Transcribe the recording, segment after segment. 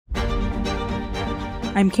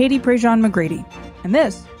I'm Katie Prejean McGrady, and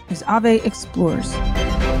this is Ave Explores.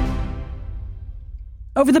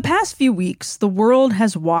 Over the past few weeks, the world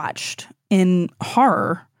has watched in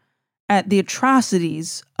horror at the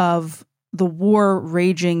atrocities of the war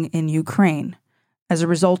raging in Ukraine as a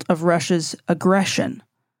result of Russia's aggression,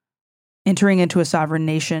 entering into a sovereign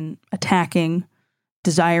nation, attacking,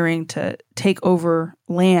 desiring to take over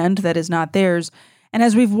land that is not theirs. And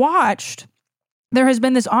as we've watched, there has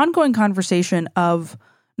been this ongoing conversation of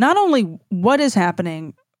not only what is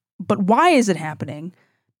happening, but why is it happening?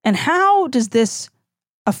 And how does this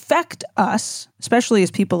affect us, especially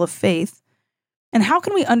as people of faith? And how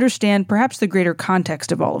can we understand perhaps the greater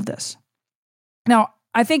context of all of this? Now,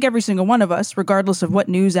 I think every single one of us, regardless of what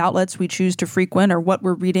news outlets we choose to frequent or what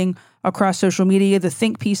we're reading across social media, the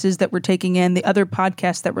think pieces that we're taking in, the other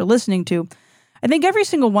podcasts that we're listening to, I think every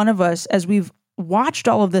single one of us, as we've watched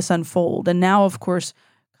all of this unfold, and now, of course,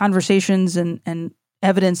 conversations and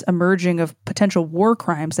evidence emerging of potential war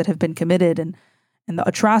crimes that have been committed and the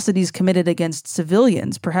atrocities committed against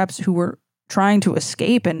civilians, perhaps who were trying to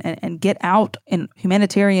escape and get out in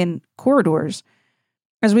humanitarian corridors.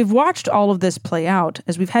 As we've watched all of this play out,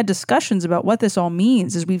 as we've had discussions about what this all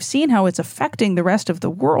means, as we've seen how it's affecting the rest of the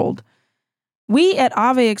world, we at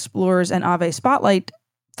Ave Explores and Ave Spotlight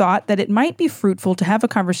thought that it might be fruitful to have a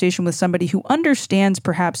conversation with somebody who understands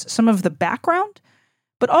perhaps some of the background,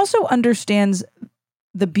 but also understands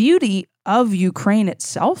the beauty of Ukraine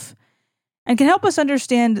itself and can help us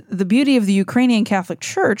understand the beauty of the Ukrainian Catholic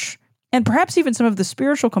Church and perhaps even some of the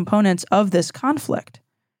spiritual components of this conflict.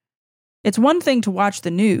 It's one thing to watch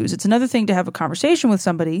the news. It's another thing to have a conversation with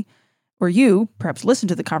somebody, or you perhaps listen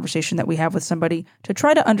to the conversation that we have with somebody to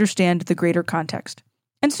try to understand the greater context.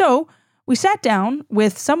 And so we sat down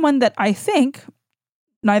with someone that I think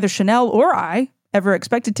neither Chanel or I ever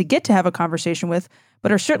expected to get to have a conversation with,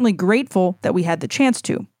 but are certainly grateful that we had the chance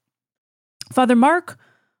to. Father Mark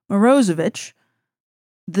Morozevich,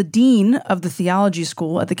 the dean of the theology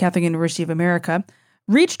school at the Catholic University of America,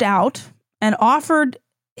 reached out and offered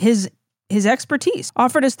his expertise,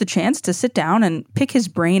 offered us the chance to sit down and pick his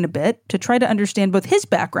brain a bit to try to understand both his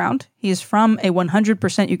background. He is from a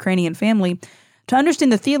 100% Ukrainian family, to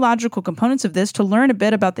understand the theological components of this, to learn a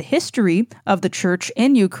bit about the history of the church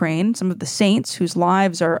in Ukraine, some of the saints whose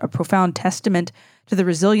lives are a profound testament to the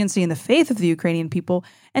resiliency and the faith of the Ukrainian people,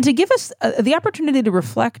 and to give us the opportunity to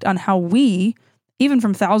reflect on how we, even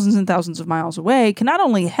from thousands and thousands of miles away, can not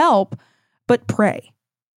only help, but pray.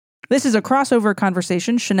 This is a crossover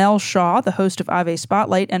conversation. Chanel Shaw, the host of Ave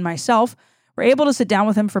Spotlight, and myself were able to sit down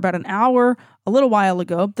with him for about an hour a little while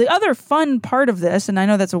ago. The other fun part of this, and I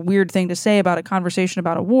know that's a weird thing to say about a conversation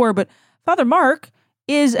about a war, but Father Mark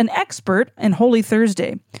is an expert in Holy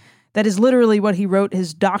Thursday. That is literally what he wrote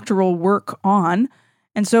his doctoral work on.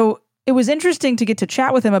 And so it was interesting to get to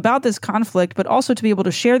chat with him about this conflict, but also to be able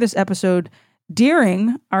to share this episode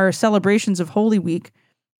during our celebrations of Holy Week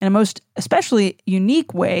in a most especially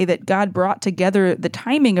unique way that God brought together the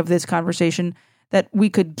timing of this conversation, that we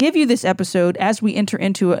could give you this episode as we enter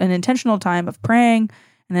into an intentional time of praying,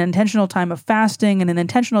 an intentional time of fasting, and an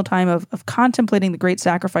intentional time of contemplating the great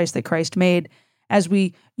sacrifice that Christ made as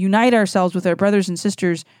we unite ourselves with our brothers and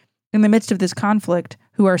sisters in the midst of this conflict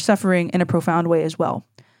who are suffering in a profound way as well.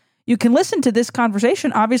 You can listen to this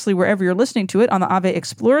conversation, obviously, wherever you're listening to it, on the Ave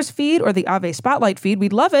Explores feed or the Ave Spotlight feed.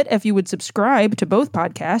 We'd love it if you would subscribe to both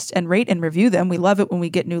podcasts and rate and review them. We love it when we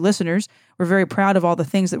get new listeners. We're very proud of all the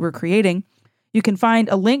things that we're creating. You can find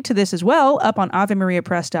a link to this as well up on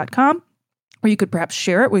AveMariaPress.com, or you could perhaps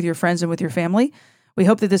share it with your friends and with your family. We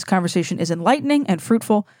hope that this conversation is enlightening and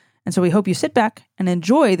fruitful, and so we hope you sit back and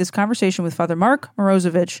enjoy this conversation with Father Mark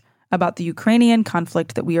Morozevich about the Ukrainian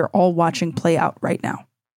conflict that we are all watching play out right now.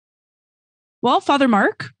 Well, Father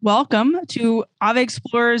Mark, welcome to Ave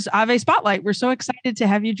Explores Ave Spotlight. We're so excited to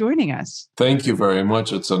have you joining us. Thank you very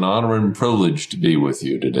much. It's an honor and privilege to be with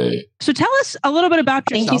you today. So tell us a little bit about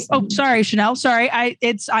yourself. Thank you so much. Sorry, Chanel. Sorry, I'm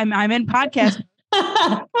in podcast.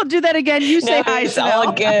 We'll do that again. You say hi, it's Chanel.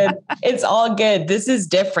 all good. It's all good. This is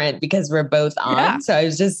different because we're both on. Yeah. So I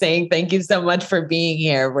was just saying thank you so much for being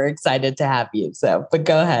here. We're excited to have you. But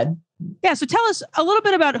go ahead. Yeah. So tell us a little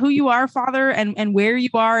bit about who you are, Father, and where you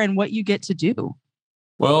are and what you get to do.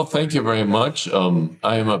 Well, thank you very much.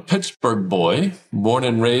 I am a Pittsburgh boy, born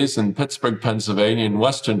and raised in Pittsburgh, Pennsylvania, in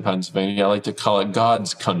Western Pennsylvania. I like to call it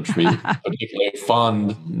God's country, particularly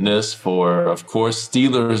fondness for, of course,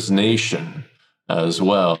 Steelers Nation as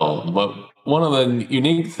well. But one of the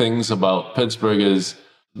unique things about Pittsburgh is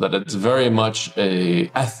that it's very much a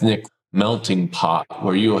ethnic melting pot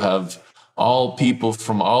where you have all people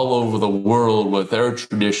from all over the world with their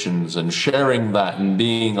traditions and sharing that and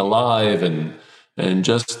being alive and and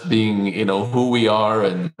just being, who we are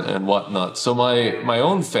and whatnot. So my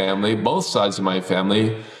own family, both sides of my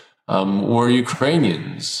family, were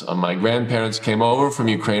Ukrainians. My grandparents came over from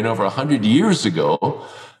Ukraine over 100 years ago.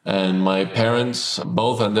 And my parents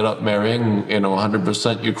both ended up marrying,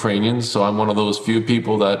 100% Ukrainians. So I'm one of those few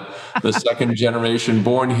people that the second generation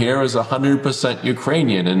born here is 100%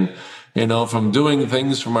 Ukrainian. And, from doing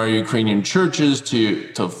things from our Ukrainian churches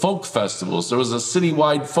to folk festivals. There was a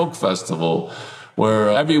citywide folk festival where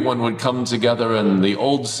everyone would come together in the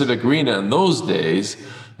old civic arena in those days.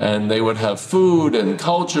 And they would have food and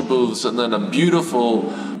culture booths and then a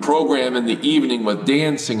beautiful program in the evening with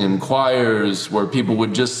dancing and choirs where people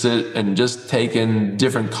would just sit and just take in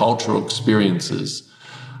different cultural experiences.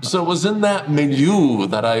 So it was in that milieu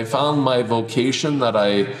that I found my vocation, that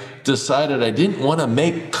I decided I didn't want to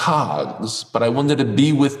make cogs, but I wanted to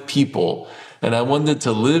be with people. And I wanted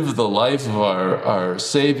to live the life of our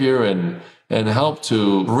Savior and help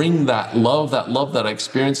to bring that love that I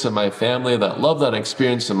experienced in my family, that love that I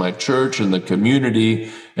experienced in my church and the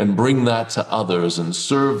community, and bring that to others and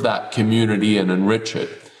serve that community and enrich it.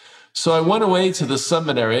 So I went away to the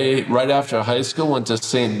seminary right after high school, went to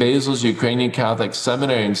St. Basil's Ukrainian Catholic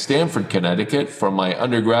Seminary in Stamford, Connecticut for my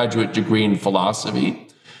undergraduate degree in philosophy.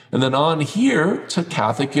 And then on here to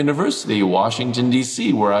Catholic University, Washington,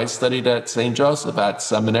 D.C., where I studied at St. Joseph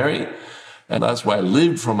Seminary. And that's where I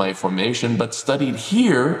lived for my formation, but studied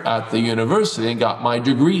here at the university and got my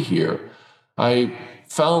degree here. I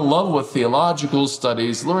fell in love with theological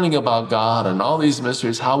studies, learning about God and all these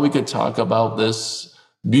mysteries, how we could talk about this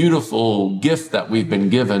beautiful gift that we've been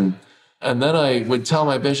given. And then I would tell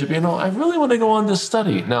my bishop, I really want to go on to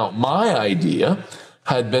study. Now, my idea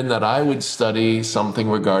had been that I would study something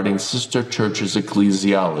regarding sister churches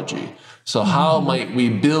ecclesiology. So how might we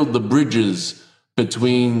build the bridges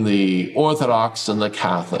between the Orthodox and the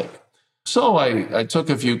Catholic? So I took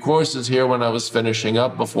a few courses here when I was finishing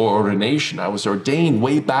up before ordination. I was ordained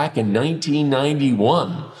way back in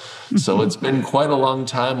 1991. So it's been quite a long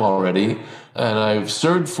time already. And I've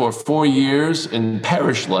served for 4 years in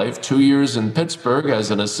parish life, 2 years in Pittsburgh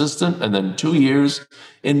as an assistant, and then 2 years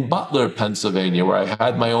in Butler, Pennsylvania, where I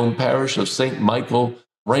had my own parish of St. Michael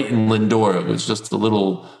right in Lindora. It was just a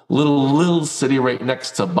little city right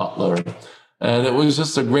next to Butler. And it was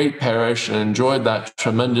just a great parish and enjoyed that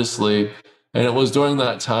tremendously. And it was during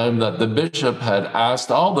that time that the bishop had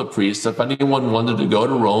asked all the priests if anyone wanted to go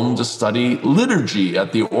to Rome to study liturgy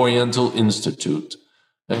at the Oriental Institute.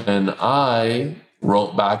 And I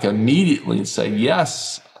wrote back immediately and said,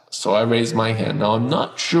 yes. So I raised my hand. Now, I'm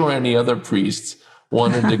not sure any other priests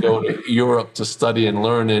wanted to go to Europe to study and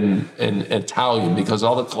learn in Italian because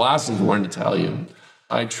all the classes were in Italian.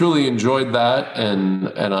 I truly enjoyed that, and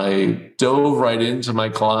I dove right into my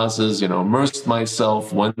classes, immersed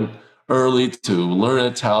myself, went early to learn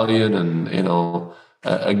Italian, and,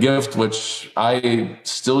 a gift which I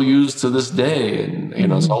still use to this day. And,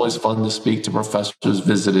 it's always fun to speak to professors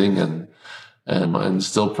visiting and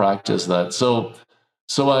still practice that. So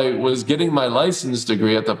I was getting my license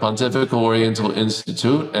degree at the Pontifical Oriental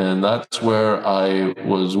Institute, and that's where I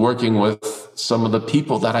was working with some of the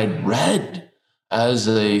people that I'd read as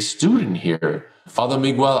a student here, Father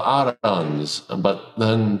Miguel Arans, but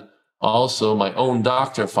then also my own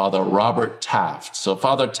doctor, Father Robert Taft. So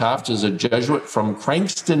Father Taft is a Jesuit from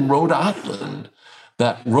Cranston, Rhode Island,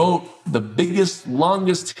 that wrote the biggest,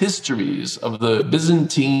 longest histories of the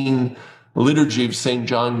Byzantine liturgy of St.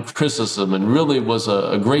 John Chrysostom, and really was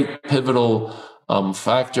a great pivotal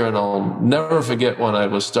factor. And I'll never forget when I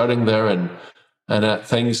was starting there and at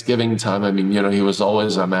Thanksgiving time, he was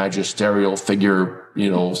always a magisterial figure,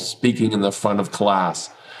 speaking in the front of class.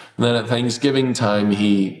 And then at Thanksgiving time,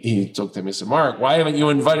 he took to me and said, Mark, why haven't you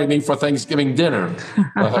invited me for Thanksgiving dinner?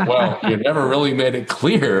 I thought, well, you never really made it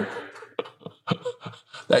clear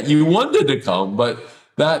that you wanted to come, but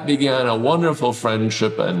that began a wonderful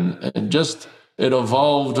friendship and just it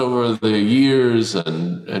evolved over the years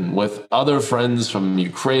and with other friends from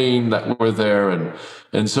Ukraine that were there.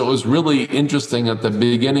 And so it was really interesting at the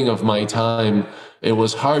beginning of my time. It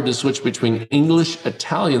was hard to switch between English,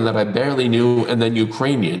 Italian that I barely knew, and then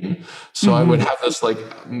Ukrainian. So I would have this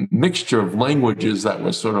mixture of languages that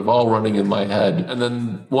were sort of all running in my head. And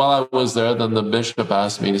then while I was there, then the bishop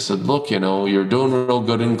asked me, he said, look, you're doing real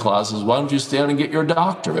good in classes. Why don't you stay on and get your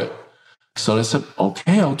doctorate? So I said,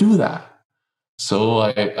 okay, I'll do that. So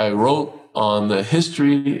I wrote on the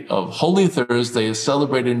history of Holy Thursday is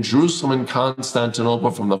celebrated in Jerusalem and Constantinople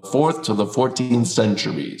from the 4th to the 14th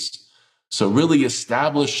centuries. So really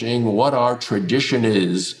establishing what our tradition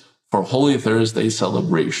is for Holy Thursday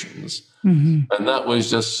celebrations. And that was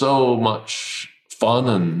just so much fun,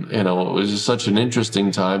 and it was just such an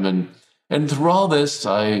interesting time. And through all this,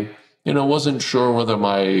 I wasn't sure whether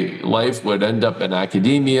my life would end up in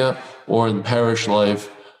academia or in parish life.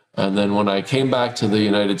 And then when I came back to the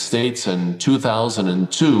United States in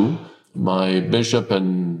 2002, my bishop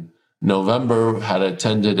in November had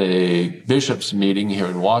attended a bishops' meeting here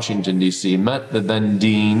in Washington, D.C., met the then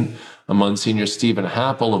dean, Monsignor Stephen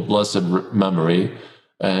Happel of blessed memory,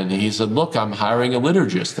 and he said, look, I'm hiring a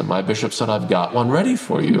liturgist. And my bishop said, I've got one ready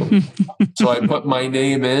for you. So I put my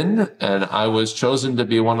name in, and I was chosen to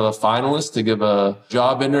be one of the finalists to give a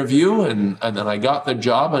job interview. And then I got the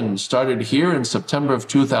job and started here in September of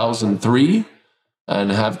 2003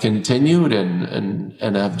 and have continued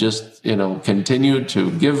and have just, continued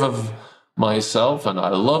to give of myself. And I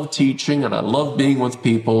love teaching and I love being with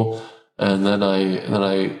people. And then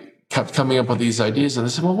I kept coming up with these ideas, and they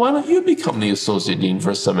said, well, why don't you become the associate dean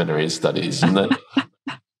for seminary studies? And then,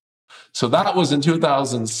 so that was in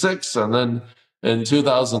 2006. And then in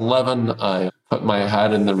 2011, I put my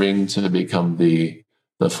hat in the ring to become the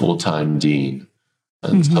full-time dean.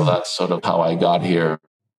 And so that's sort of how I got here.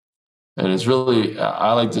 And it's really,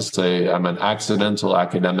 I like to say I'm an accidental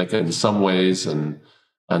academic in some ways. And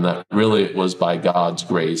that really it was by God's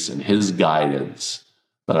grace and his guidance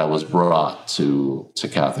that I was brought to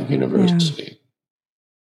Catholic University.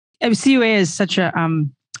 Yeah. CUA is such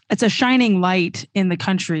it's a shining light in the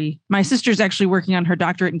country. My sister's actually working on her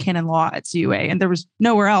doctorate in canon law at CUA, and there was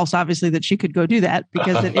nowhere else, obviously, that she could go do that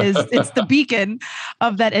because it's the beacon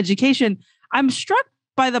of that education. I'm struck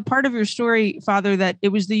by the part of your story, Father, that it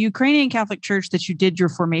was the Ukrainian Catholic Church that you did your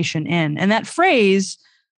formation in. And that phrase,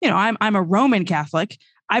 I'm a Roman Catholic.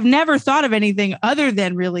 I've never thought of anything other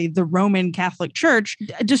than really the Roman Catholic Church.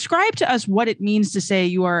 Describe to us what it means to say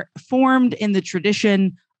you are formed in the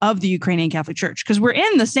tradition of the Ukrainian Catholic Church, because we're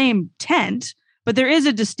in the same tent, but there is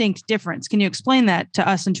a distinct difference. Can you explain that to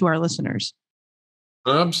us and to our listeners?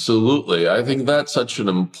 Absolutely. I think that's such an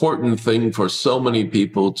important thing for so many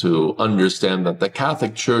people to understand, that the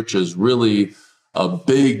Catholic Church is really a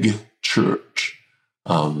big church.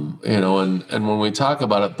 And when we talk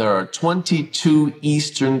about it, there are 22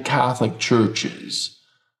 Eastern Catholic churches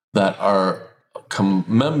that are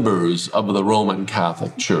members of the Roman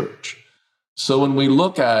Catholic Church. So when we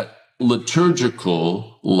look at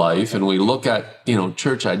liturgical life and we look at,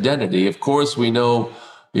 church identity, of course, we know,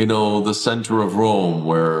 the center of Rome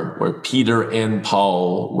where Peter and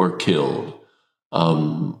Paul were killed.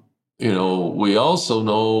 We also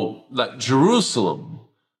know that Jerusalem,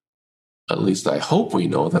 at least I hope we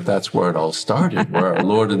know that that's where it all started, where our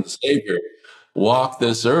Lord and Savior walked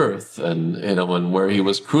this earth and where he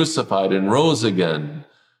was crucified and rose again,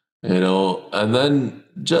 and then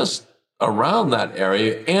just around that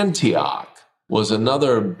area, Antioch was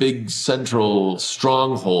another big central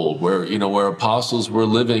stronghold where apostles were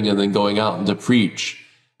living and then going out and to preach.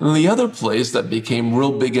 And the other place that became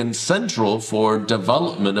real big and central for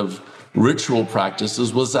development of ritual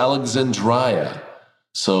practices was Alexandria.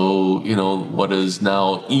 So, what is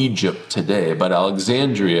now Egypt today, but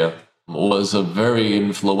Alexandria was a very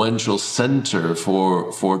influential center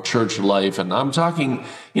for church life. And I'm talking,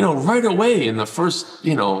 right away in the first,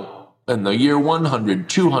 in the year 100,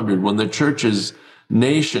 200, when the church is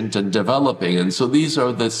nascent and developing. And so these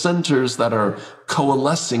are the centers that are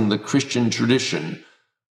coalescing the Christian tradition.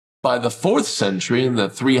 By the 4th century, in the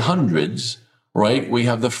 300s, right, we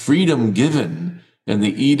have the freedom given in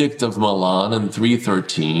the Edict of Milan in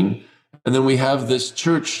 313. And then we have this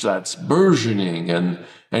church that's burgeoning,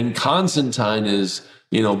 and Constantine is,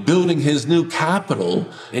 building his new capital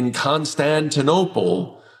in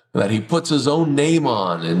Constantinople that he puts his own name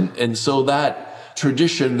on. And so that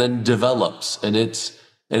tradition then develops, and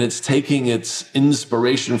it's taking its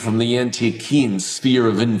inspiration from the Antiochian sphere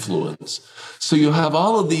of influence. So you have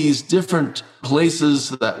all of these different places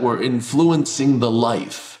that were influencing the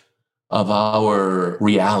life of our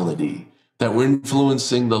reality, that were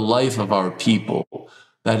influencing the life of our people,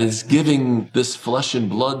 that is giving this flesh and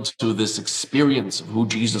blood to this experience of who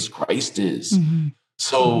Jesus Christ is. Mm-hmm.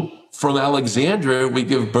 So from Alexandria, we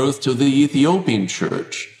give birth to the Ethiopian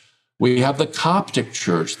church. We have the Coptic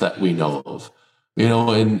church that we know of.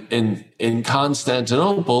 In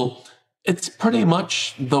Constantinople, it's pretty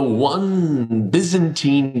much the one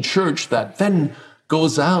Byzantine church that then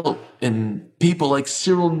goes out, and people like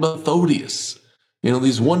Cyril and Methodius,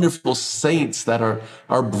 these wonderful saints that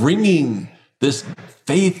are bringing this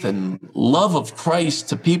faith and love of Christ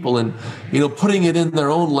to people, and, putting it in their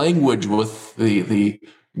own language with the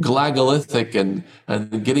Glagolithic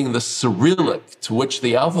and getting the Cyrillic, to which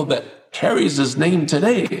the alphabet carries his name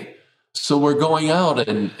today. So we're going out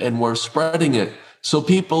and we're spreading it So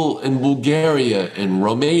people in Bulgaria, in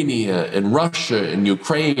Romania, in Russia, in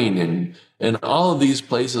Ukraine, and all of these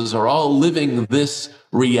places are all living this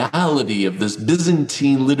reality of this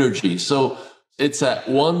Byzantine liturgy. So it's at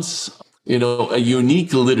once, a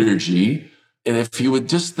unique liturgy. And if you would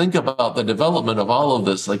just think about the development of all of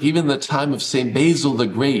this, like even the time of St. Basil the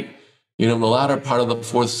Great, in the latter part of the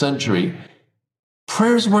 4th century,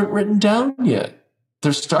 prayers weren't written down yet.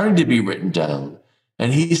 They're starting to be written down.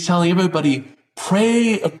 And he's telling everybody,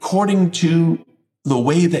 pray according to the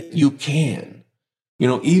way that you can.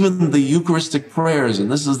 Even the Eucharistic prayers,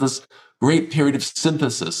 and this is this great period of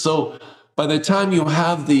synthesis. So by the time you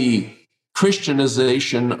have the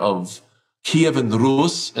Christianization of Kiev and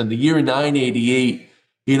Rus in the year 988,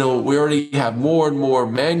 we already have more and more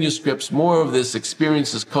manuscripts, more of this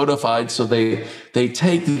experience is codified. So they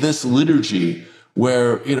take this liturgy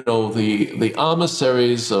where, the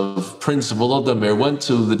emissaries of Prince Volodymyr went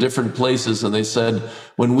to the different places and they said,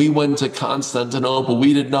 when we went to Constantinople,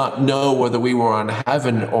 we did not know whether we were on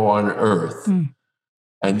heaven or on earth.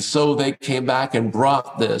 And so they came back and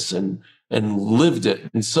brought this and lived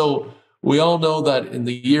it. And so we all know that in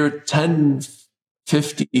the year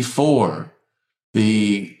 1054,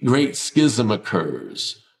 the Great Schism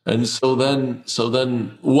occurs. And so then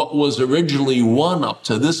what was originally one up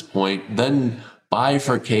to this point then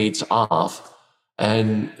bifurcates off.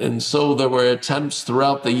 And so there were attempts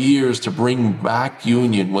throughout the years to bring back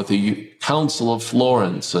union with the Council of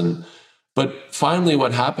Florence. But finally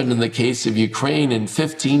what happened in the case of Ukraine in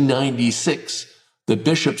 1596, the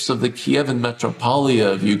bishops of the Kievan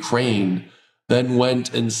Metropolia of Ukraine then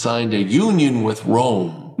went and signed a union with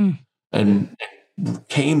Rome and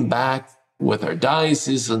came back with our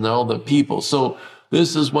diocese and all the people. So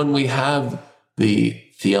this is when we have the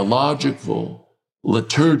theological,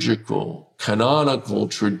 liturgical, canonical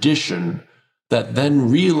tradition that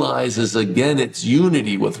then realizes again its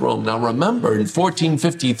unity with Rome. Now remember, in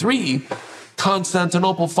 1453,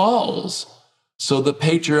 Constantinople falls. So the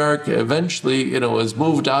patriarch eventually, is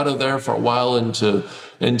moved out of there for a while into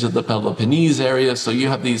the Peloponnese area. So you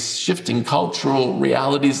have these shifting cultural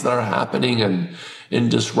realities that are happening and in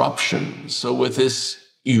disruption. So with this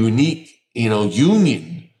unique,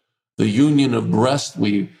 union, the union of Brest,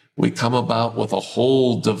 we come about with a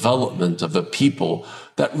whole development of a people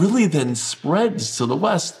that really then spreads to the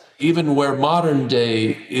West, even where modern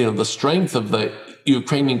day, the strength of the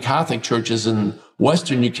Ukrainian Catholic churches in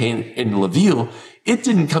Western Ukraine, in Lviv, it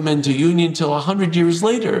didn't come into union until 100 years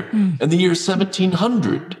later, in the year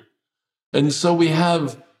 1700. And so we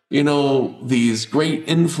have, these great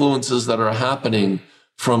influences that are happening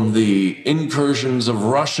from the incursions of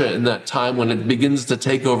Russia in that time when it begins to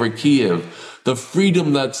take over Kiev, the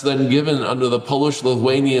freedom that's then given under the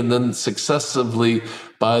Polish-Lithuanian, then successively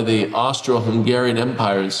by the Austro-Hungarian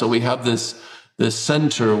Empire. And so we have this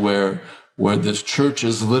center where this church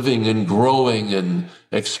is living and growing and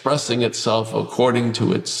expressing itself according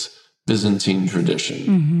to its Byzantine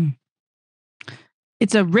tradition.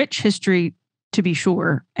 It's a rich history, to be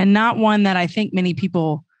sure, and not one that I think many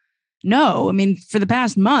people know. I mean, for the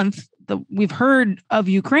past month, we've heard of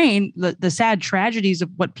Ukraine, the sad tragedies of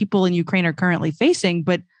what people in Ukraine are currently facing.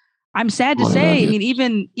 But I'm sad to say, I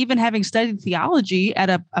mean, even having studied theology at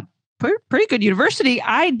a pretty good university,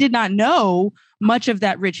 I did not know much of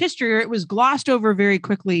that rich history, or it was glossed over very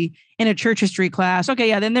quickly in a church history class. Okay,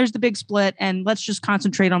 yeah, then there's the big split, and let's just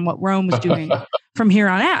concentrate on what Rome was doing from here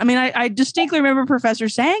on out. I mean, I distinctly remember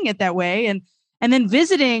professors saying it that way, and then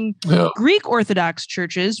visiting Greek Orthodox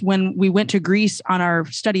churches when we went to Greece on our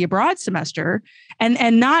study abroad semester,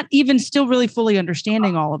 and not even still really fully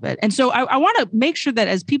understanding all of it. And so I want to make sure that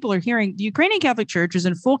as people are hearing, the Ukrainian Catholic Church is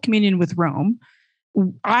in full communion with Rome.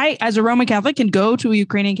 I, as a Roman Catholic, can go to a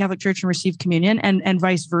Ukrainian Catholic church and receive communion, and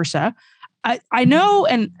vice versa. I know,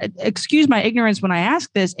 and excuse my ignorance when I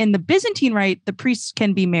ask this, in the Byzantine rite, the priests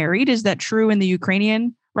can be married. Is that true in the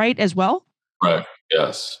Ukrainian rite as well? Right.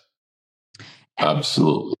 Yes.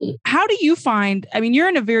 Absolutely. How do you find, I mean, you're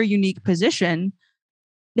in a very unique position.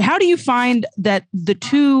 How do you find that the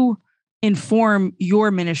two inform your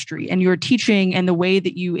ministry and your teaching and the way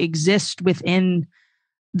that you exist within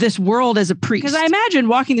this world as a priest? Because I imagine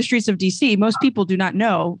walking the streets of DC, most people do not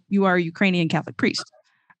know you are a Ukrainian Catholic priest.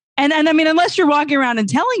 And I mean, unless you're walking around and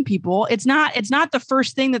telling people, it's not the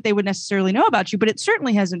first thing that they would necessarily know about you, but it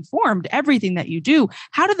certainly has informed everything that you do.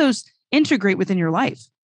 How do those integrate within your life?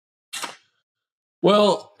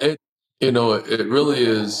 Well, it really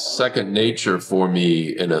is second nature for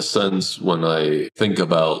me in a sense when I think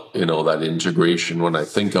about, that integration, when I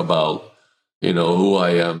think about, who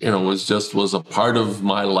I am, was a part of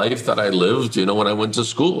my life that I lived, when I went to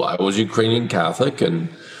school. I was Ukrainian Catholic. And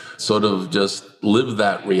sort of just lived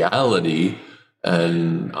that reality.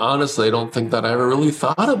 And honestly, I don't think that I ever really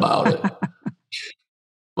thought about it.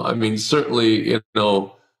 I mean, certainly,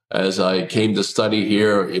 as I came to study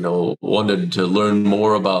here, wanted to learn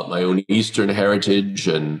more about my own Eastern heritage.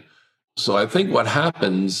 And so I think what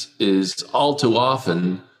happens is all too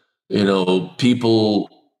often, people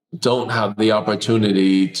don't have the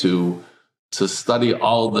opportunity to study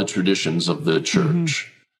all the traditions of the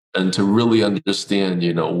church and to really understand,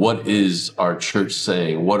 what is our church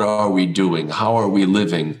saying? What are we doing? How are we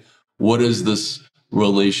living? What is this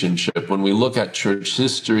relationship? When we look at church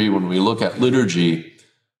history, when we look at liturgy,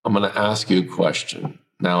 I'm going to ask you a question.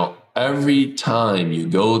 Now, every time you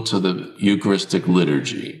go to the Eucharistic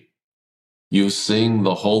liturgy, you sing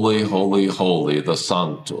the Holy, Holy, Holy, the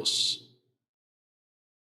Sanctus.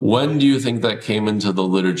 When do you think that came into the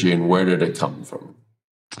liturgy, and where did it come from?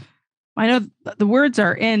 I know the words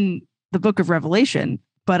are in the book of Revelation,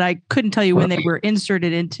 but I couldn't tell you when they were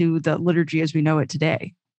inserted into the liturgy as we know it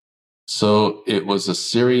today. So it was a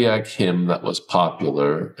Syriac hymn that was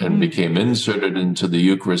popular and became inserted into the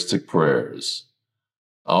Eucharistic prayers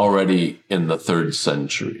already in the 3rd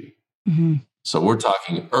century. So we're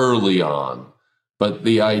talking early on. But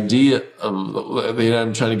the idea of that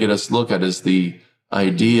I'm trying to get us to look at is the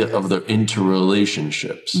idea of their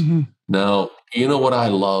interrelationships. Now, you know what I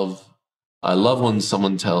love? I love when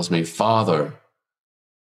someone tells me, Father,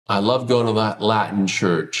 I love going to that Latin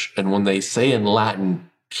church. And when they say in Latin,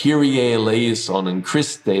 Kyrie eleison and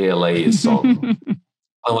Christe eleison,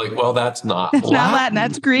 I'm like, well, that's not Latin. Not Latin,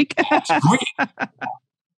 that's Greek. That's Greek.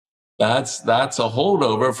 That's a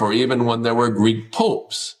holdover for even when there were Greek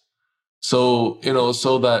popes. So,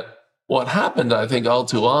 so that what happened, I think, all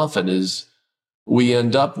too often is we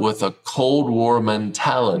end up with a Cold War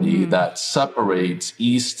mentality that separates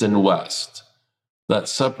East and West, that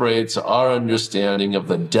separates our understanding of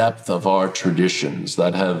the depth of our traditions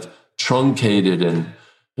that have truncated. And,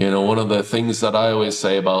 one of the things that I always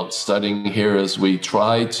say about studying here is we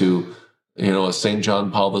try to, as St. John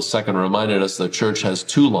Paul II reminded us, the church has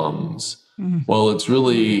 2 lungs. Well, it's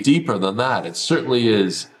really deeper than that. It certainly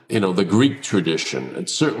is, the Greek tradition. It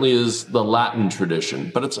certainly is the Latin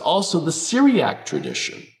tradition, but it's also the Syriac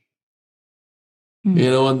tradition.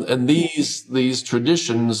 And these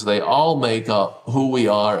traditions, they all make up who we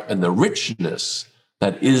are and the richness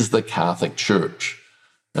that is the Catholic Church.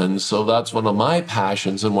 And so that's one of my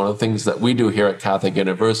passions, and one of the things that we do here at Catholic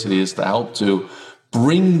University is to help to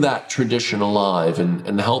bring that tradition alive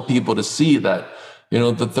and help people to see that,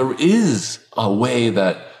 that there is a way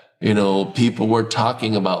that, people were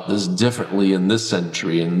talking about this differently in this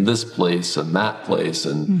century, in this place and that place,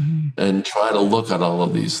 and try to look at all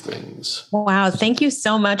of these things. Wow. Thank you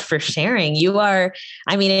so much for sharing.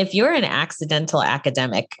 If you're an accidental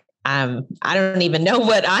academic, I don't even know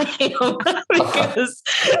what I am because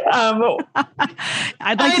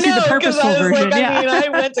I'd like to see the purposeful version. I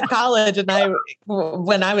went to college, and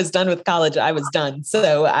when I was done with college, I was done.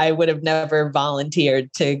 So I would have never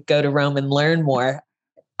volunteered to go to Rome and learn more.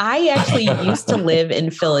 I actually used to live in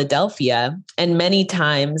Philadelphia, and many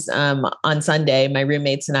times on Sunday, my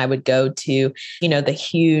roommates and I would go to, the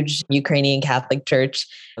huge Ukrainian Catholic church.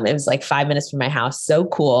 It was like 5 minutes from my house. So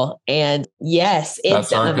cool. And yes,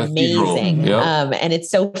 it's amazing. Yep. And it's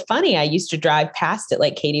so funny. I used to drive past it,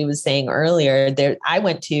 like Katie was saying earlier. I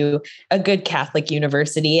went to a good Catholic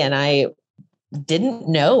university, and I didn't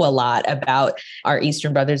know a lot about our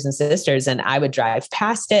Eastern brothers and sisters. And I would drive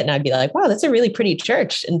past it and I'd be like, wow, that's a really pretty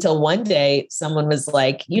church. Until one day someone was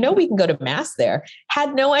like, we can go to mass there.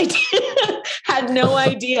 Had no idea.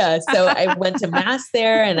 So I went to mass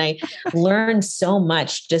there and I learned so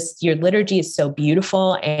much. Just your liturgy is so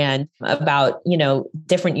beautiful, and about,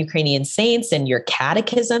 different Ukrainian saints and your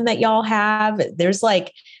catechism that y'all have. There's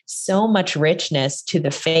like so much richness to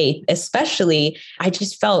the faith. Especially, I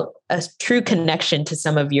just felt a true connection to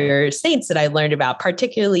some of your saints that I learned about,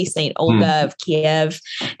 particularly Saint Olga of Kiev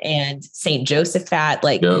and Saint Josaphat.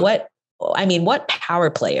 What power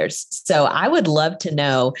players. So I would love to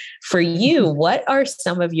know, for you, what are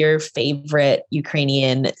some of your favorite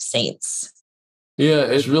Ukrainian saints? Yeah,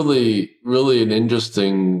 it's really, really an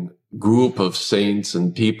interesting group of saints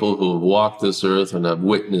and people who have walked this earth and have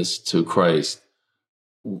witnessed to Christ.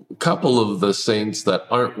 A couple of the saints that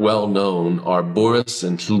aren't well known are Boris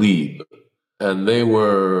and Gleb, and they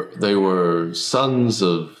were sons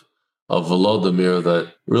of Volodymyr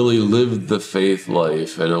that really lived the faith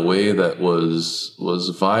life in a way that was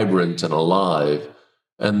vibrant and alive,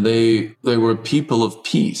 and they were people of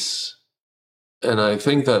peace. And I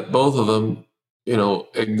think that both of them,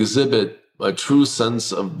 exhibit a true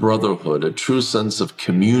sense of brotherhood, a true sense of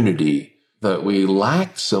community that we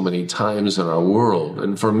lack so many times in our world.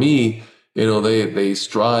 And for me, they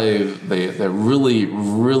strive, they're really,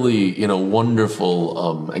 really,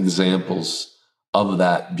 wonderful examples of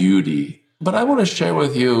that beauty. But I want to share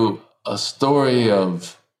with you a story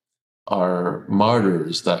of our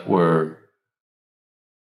martyrs that were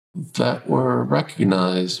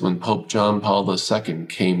recognized when Pope John Paul II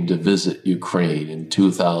came to visit Ukraine in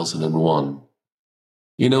 2001.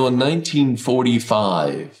 In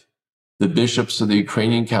 1945, the bishops of the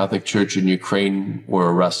Ukrainian Catholic Church in Ukraine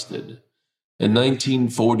were arrested. In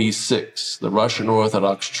 1946, the Russian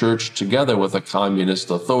Orthodox Church, together with the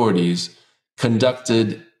communist authorities,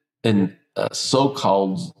 conducted a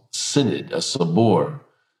so-called synod, a sobor,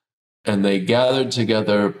 and they gathered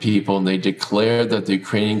together people and they declared that the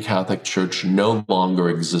Ukrainian Catholic Church no longer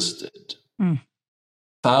existed.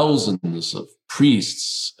 Thousands of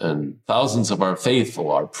priests and thousands of our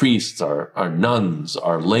faithful, our priests, our nuns,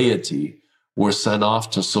 our laity, were sent off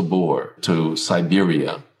to Sobor, to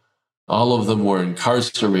Siberia. All of them were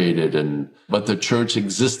incarcerated, but the church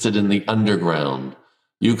existed in the underground.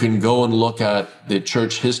 You can go and look at the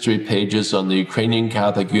church history pages on the Ukrainian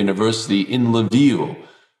Catholic University in Lviv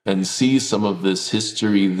and see some of this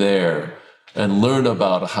history there and learn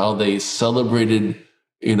about how they celebrated,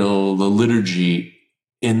 the liturgy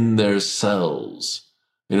in their cells,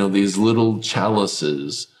 these little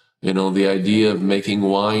chalices, the idea of making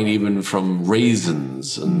wine even from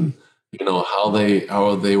raisins and, how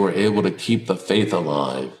they were able to keep the faith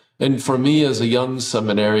alive. And for me as a young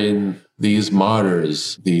seminarian, these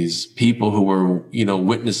martyrs, these people who were,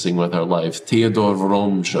 witnessing with their life, Theodore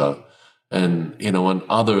Vromcha, and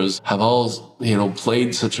others have all,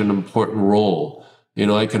 played such an important role.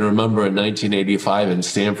 I can remember in 1985 in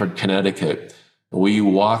Stamford, Connecticut, we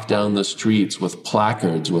walked down the streets with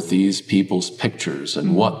placards with these people's pictures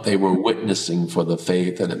and what they were witnessing for the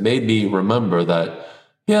faith. And it made me remember that,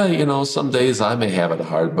 some days I may have it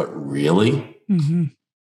hard, but really?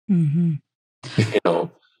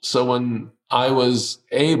 So when I was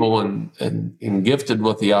able and gifted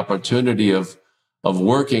with the opportunity of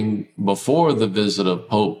working before the visit of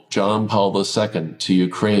Pope John Paul II to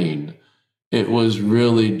Ukraine, it was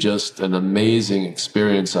really just an amazing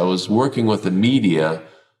experience. I was working with the media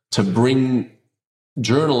to bring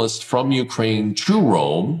journalists from Ukraine to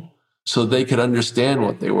Rome so they could understand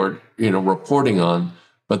what they were, reporting on,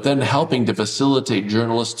 but then helping to facilitate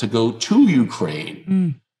journalists to go to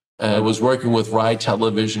Ukraine. I was working with Rai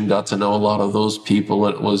Television, got to know a lot of those people,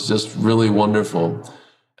 and it was just really wonderful.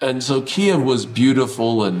 And so Kiev was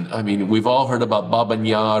beautiful. And I mean, we've all heard about Baban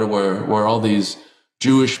Yar, where all these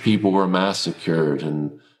Jewish people were massacred,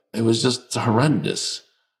 and it was just horrendous.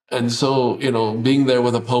 And so, being there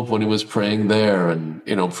with the Pope when he was praying there and,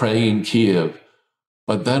 praying in Kiev.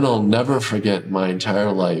 But then I'll never forget my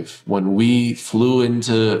entire life when we flew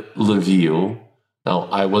into Lviv. Now,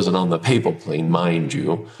 I wasn't on the papal plane, mind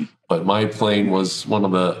you, but my plane was one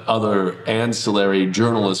of the other ancillary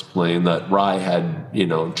journalist plane that Rai had,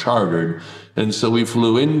 chartered. And so we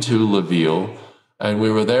flew into Lviv, and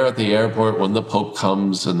we were there at the airport when the Pope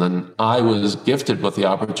comes. And then I was gifted with the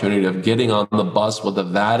opportunity of getting on the bus with the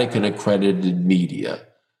Vatican accredited media.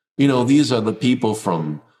 These are the people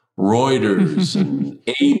from Reuters and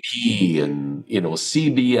AP and,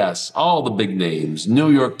 CBS, all the big names,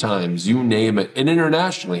 New York Times, you name it, and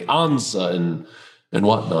internationally, ANSA and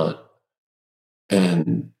whatnot.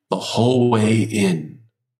 And the whole way in,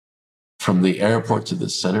 from the airport to the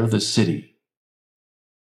center of the city,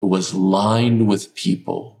 was lined with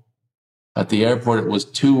people. At the airport, it was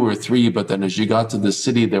 2 or 3, but then as you got to the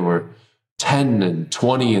city, there were 10 and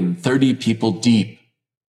 20 and 30 people deep.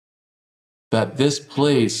 That this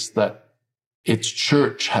place, that its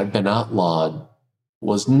church had been outlawed,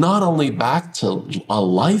 was not only back to a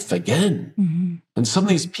life again. And some of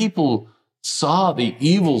these people saw the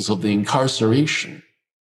evils of the incarceration.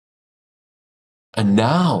 And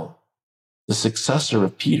now the successor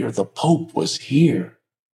of Peter, the Pope, was here.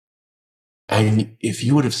 And if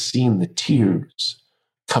you would have seen the tears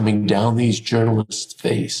coming down these journalists'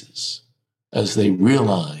 faces as they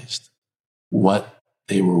realized what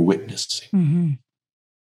they were witnessing.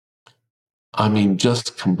 I mean,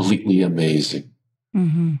 just completely amazing.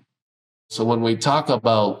 So when we talk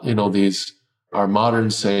about, our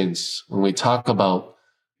modern saints, when we talk about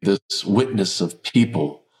this witness of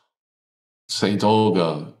people, Saint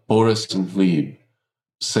Olga, Boris and Gleb,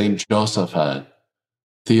 Saint Josaphat,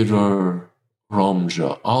 Theodore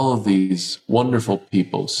Vromcha, all of these wonderful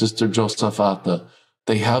people, Sister Josaphata,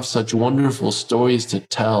 they have such wonderful stories to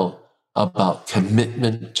tell about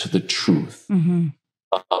commitment to the truth,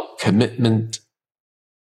 about commitment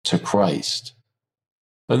to Christ.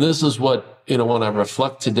 And this is what, when I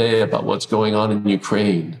reflect today about what's going on in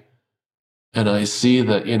Ukraine, and I see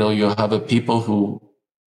that, you have a people who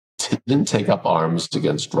didn't take up arms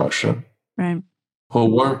against Russia, Right. who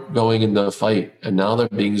weren't going into the fight, and now they're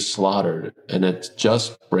being slaughtered. And it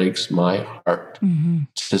just breaks my heart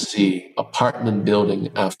to see apartment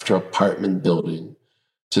building after apartment building,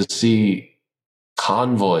 to see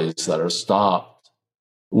convoys that are stopped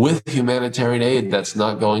with humanitarian aid that's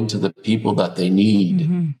not going to the people that they need.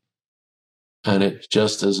 And it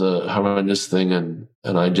just is a horrendous thing. And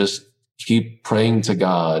I just keep praying to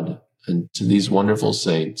God and to these wonderful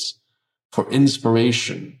saints for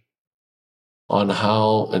inspiration on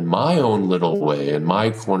how, in my own little way, in my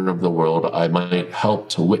corner of the world, I might help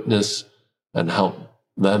to witness and help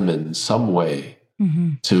them in some way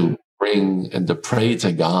to bring and to pray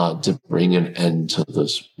to God to bring an end to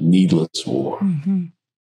this needless war.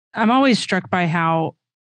 I'm always struck by how,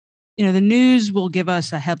 the news will give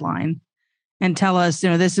us a headline and tell us,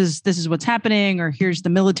 this is what's happening, or here's the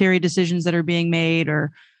military decisions that are being made,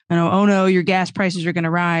 or, oh no, your gas prices are going to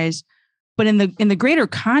rise. But in the greater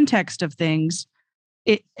context of things,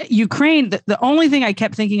 Ukraine, the only thing I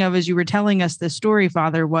kept thinking of as you were telling us this story,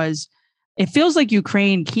 Father, was it feels like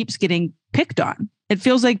Ukraine keeps getting picked on. It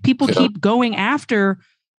feels like people keep going after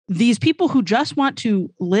these people who just want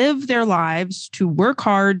to live their lives, to work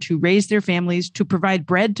hard, to raise their families, to provide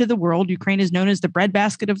bread to the world. Ukraine is known as the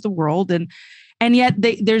breadbasket of the world. And yet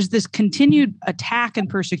there's this continued attack and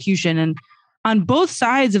persecution. And on both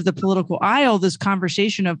sides of the political aisle, this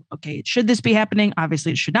conversation of, okay, should this be happening?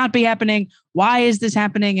 Obviously, it should not be happening. Why is this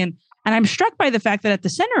happening? And I'm struck by the fact that at the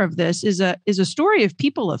center of this is a story of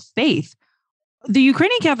people of faith. The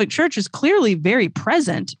Ukrainian Catholic Church is clearly very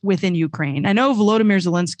present within Ukraine. I know Volodymyr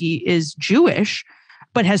Zelensky is Jewish,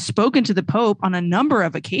 but has spoken to the Pope on a number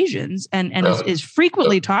of occasions and is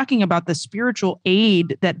frequently talking about the spiritual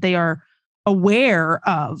aid that they are aware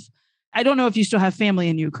of. I don't know if you still have family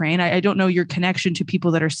in Ukraine. I don't know your connection to people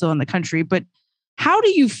that are still in the country, but how do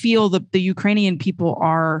you feel that the Ukrainian people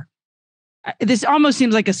are? This almost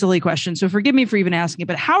seems like a silly question, so forgive me for even asking it,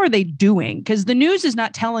 but how are they doing? Because the news is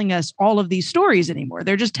not telling us all of these stories anymore.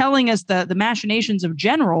 They're just telling us the machinations of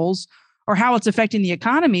generals or how it's affecting the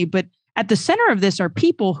economy. But at the center of this are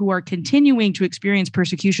people who are continuing to experience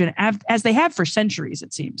persecution as they have for centuries,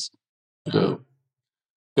 it seems. Yeah.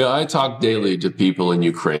 I talk daily to people in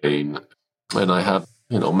Ukraine, and I have,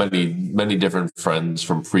 many different friends,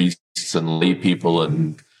 from priests and lay people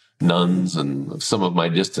and nuns and some of my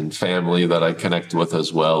distant family that I connect with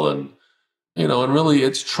as well. And, and really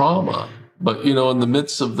it's trauma. But, in the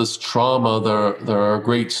midst of this trauma, there are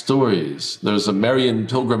great stories. There's a Marian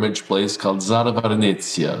pilgrimage place called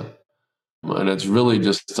Zaravarnitsia, and it's really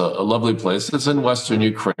just a lovely place. It's in Western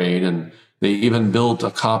Ukraine, and they even built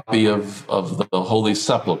a copy of the Holy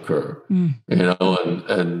Sepulchre,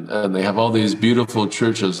 and they have all these beautiful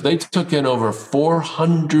churches. They took in over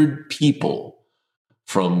 400 people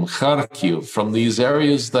from Kharkiv, from these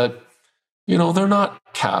areas that, they're not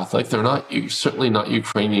Catholic. They're certainly not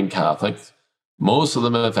Ukrainian Catholic. Most of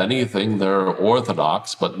them, if anything, they're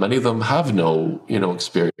Orthodox, but many of them have no,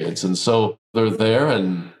 experience. And so they're there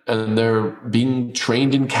and they're being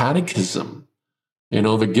trained in catechism.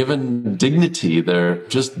 They're given dignity. They're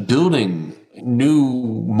just building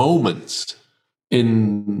new moments.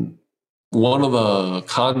 In one of the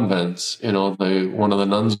convents, one of the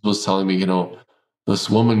nuns was telling me,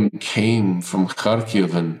 this woman came from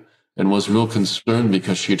Kharkiv and was real concerned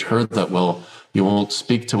because she'd heard that, well, you won't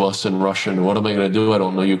speak to us in Russian. What am I going to do? I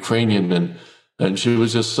don't know Ukrainian. And she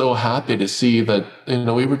was just so happy to see that,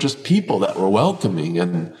 we were just people that were welcoming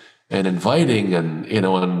and inviting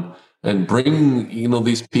and bring,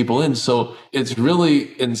 these people in. So it's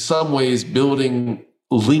really, in some ways, building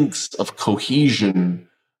links of cohesion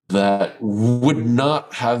that would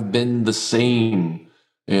not have been the same,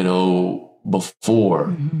 before.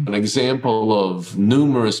 An example of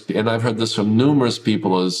numerous, and I've heard this from numerous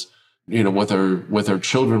people, is, with her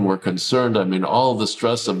children were concerned. I mean, all the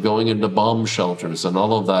stress of going into bomb shelters and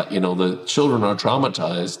all of that, the children are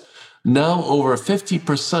traumatized. Now over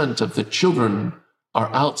 50% of the children are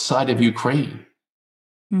outside of Ukraine,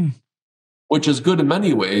 which is good in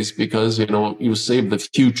many ways because, you save the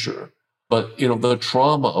future. But, the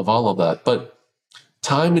trauma of all of that. But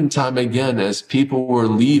time and time again, as people were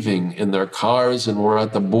leaving in their cars and were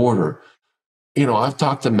at the border, I've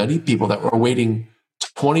talked to many people that were waiting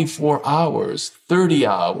 24 hours, 30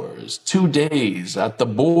 hours, 2 days at the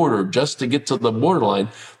border just to get to the borderline.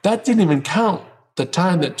 That didn't even count the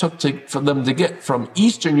time that took for them to get from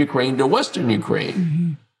Eastern Ukraine to Western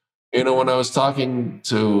Ukraine. When I was talking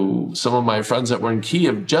to some of my friends that were in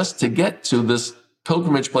Kiev, just to get to this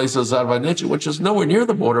pilgrimage place is Zarvanich, which is nowhere near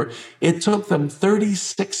the border. It took them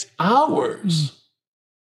 36 hours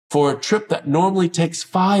for a trip that normally takes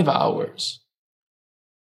 5 hours.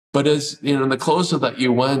 But as, the closer that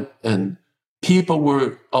you went and people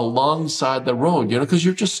were alongside the road, because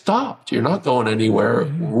you're just stopped. You're not going anywhere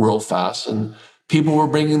real fast. And people were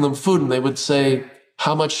bringing them food and they would say,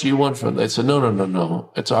 how much do you want for it? They said,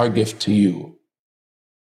 no. It's our gift to you.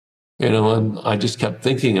 And I just kept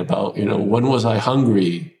thinking about, when was I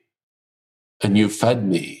hungry and you fed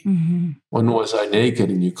me? Mm-hmm. When was I naked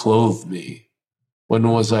and you clothed me? When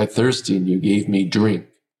was I thirsty and you gave me drink?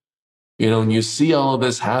 And you see all of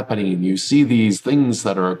this happening and you see these things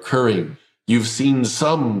that are occurring. You've seen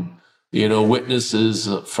some, witnesses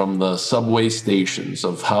from the subway stations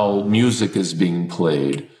of how music is being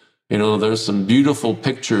played. There's some beautiful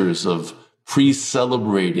pictures of priests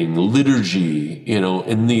celebrating liturgy,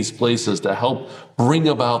 in these places to help bring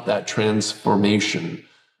about that transformation.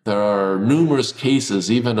 There are numerous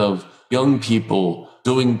cases even of young people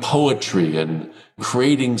doing poetry and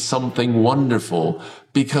creating something wonderful,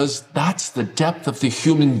 because that's the depth of the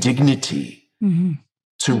human dignity. Mm-hmm.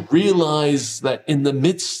 To realize that in the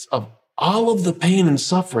midst of all of the pain and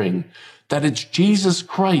suffering, that it's Jesus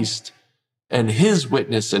Christ and his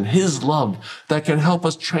witness and his love that can help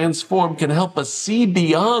us transform, can help us see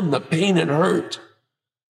beyond the pain and hurt,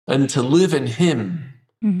 and to live in him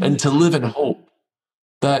and to live in hope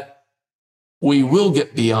that we will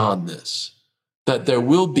get beyond this, that there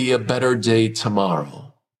will be a better day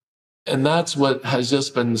tomorrow. And that's what has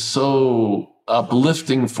just been so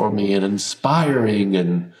uplifting for me and inspiring.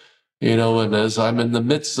 And, and as I'm in the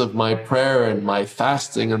midst of my prayer and my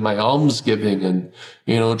fasting and my almsgiving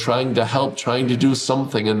and, trying to help, trying to do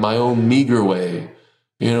something in my own meager way,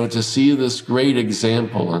 to see this great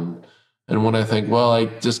example. And when I think, well, I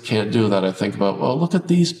just can't do that, I think about, well, look at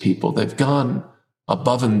these people. They've gone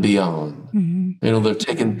above and beyond. Mm-hmm. They're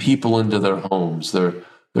taking people into their homes.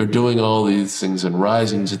 They're doing all these things and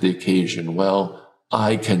rising to the occasion. Well,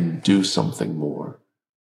 I can do something more.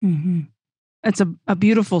 Mm-hmm. It's a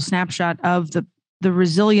beautiful snapshot of the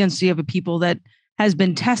resiliency of a people that has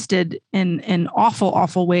been tested in awful,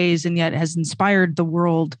 awful ways, and yet has inspired the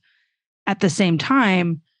world at the same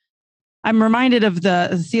time. I'm reminded of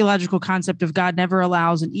the theological concept of God never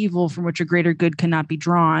allows an evil from which a greater good cannot be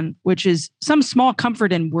drawn, which is some small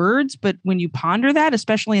comfort in words. But when you ponder that,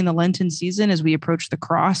 especially in the Lenten season, as we approach the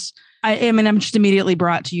cross, I'm just immediately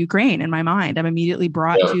brought to Ukraine in my mind. I'm immediately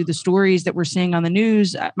brought to the stories that we're seeing on the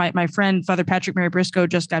news. My friend, Father Patrick Mary Briscoe,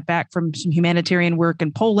 just got back from some humanitarian work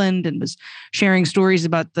in Poland and was sharing stories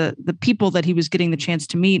about the people that he was getting the chance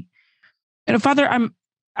to meet. And Father,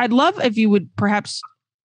 I'd love if you would perhaps,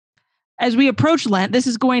 as we approach Lent, this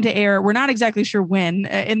is going to air, we're not exactly sure when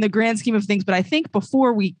in the grand scheme of things, but I think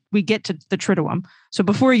before we get to the Triduum, so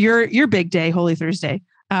before your big day, Holy Thursday.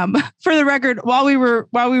 For the record, while we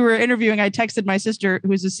were interviewing, I texted my sister,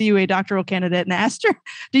 who's a CUA doctoral candidate, and asked her,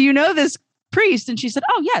 do you know this priest? And she said,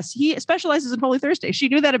 oh, yes, he specializes in Holy Thursday. She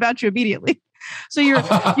knew that about you immediately. So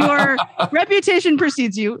your reputation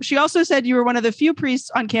precedes you. She also said you were one of the few priests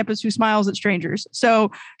on campus who smiles at strangers. So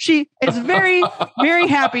she is very, very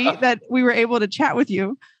happy that we were able to chat with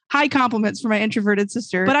you. High compliments for my introverted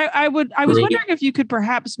sister. But I was wondering if you could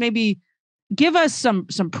perhaps maybe give us some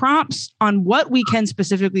prompts on what we can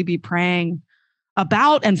specifically be praying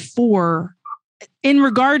about and for in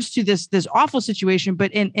regards to this awful situation,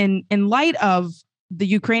 but in light of the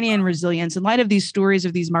Ukrainian resilience, in light of these stories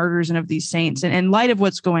of these martyrs and of these saints, and in light of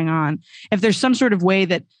what's going on, if there's some sort of way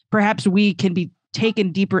that perhaps we can be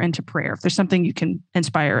taken deeper into prayer, if there's something you can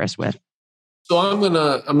inspire us with. So I'm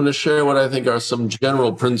gonna share what I think are some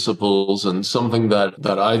general principles and something that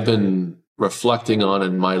I've been reflecting on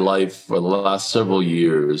in my life for the last several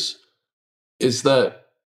years, is that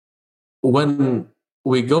when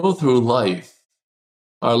we go through life,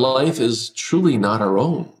 our life is truly not our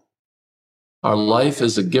own. Our life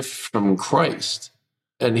is a gift from Christ,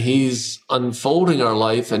 and he's unfolding our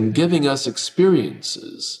life and giving us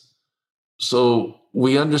experiences. So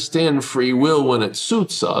we understand free will when it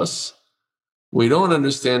suits us. We don't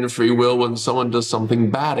understand free will when someone does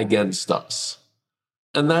something bad against us.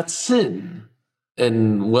 And that's sin.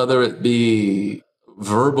 And whether it be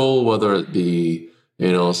verbal, whether it be,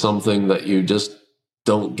 something that you just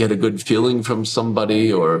don't get a good feeling from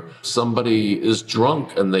somebody, or somebody is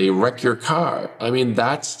drunk and they wreck your car. I mean,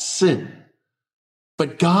 that's sin.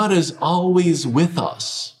 But God is always with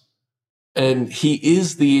us, and he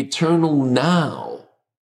is the eternal now.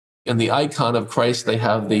 In the icon of Christ, they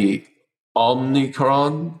have the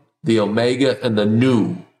Omicron, the Omega, and the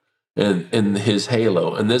Nu in his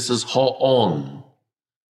halo. And this is Ho'on.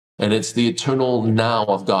 And it's the eternal now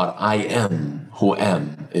of God. I am who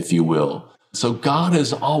am, if you will. So God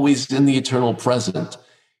is always in the eternal present.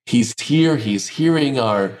 He's here. He's hearing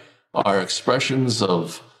our expressions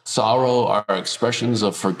of sorrow, our expressions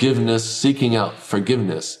of forgiveness, seeking out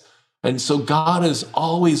forgiveness. And so God is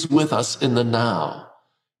always with us in the now.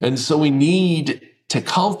 And so we need to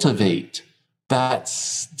cultivate that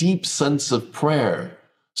deep sense of prayer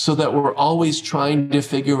so that we're always trying to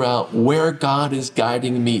figure out where God is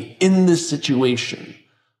guiding me in this situation.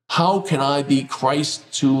 How can I be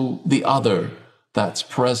Christ to the other that's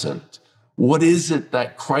present? What is it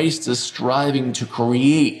that Christ is striving to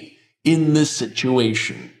create in this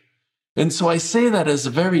situation? And so I say that as a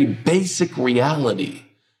very basic reality,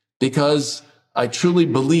 because I truly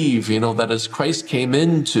believe, that as Christ came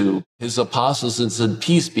into his apostles and said,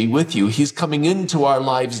 peace be with you, he's coming into our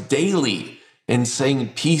lives daily and saying,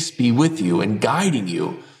 peace be with you, and guiding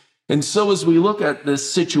you. And so as we look at this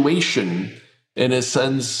situation, in a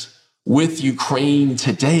sense, with Ukraine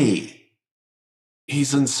today,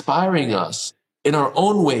 he's inspiring us in our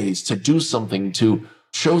own ways to do something, to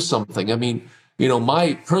show something. I mean,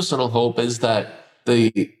 my personal hope is that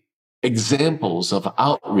the examples of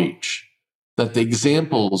outreach, that the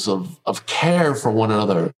examples of care for one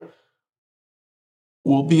another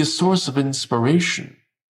will be a source of inspiration,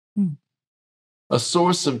 a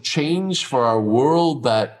source of change for our world,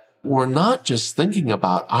 that we're not just thinking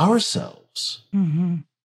about ourselves,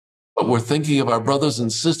 but we're thinking of our brothers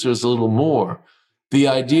and sisters a little more. The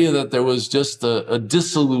idea that there was just a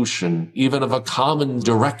dissolution, even of a common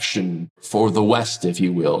direction for the West, if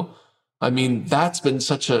you will. I mean, that's been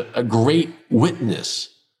such a great witness,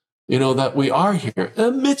 that we are here in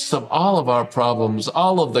the midst of all of our problems,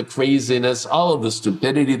 all of the craziness, all of the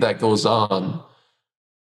stupidity that goes on,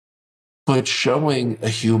 but showing a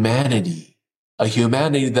humanity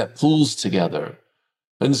that pulls together.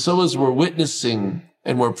 And so as we're witnessing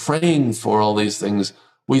and we're praying for all these things,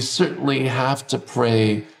 we certainly have to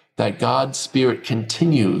pray that God's Spirit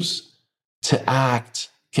continues to act,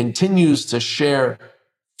 continues to share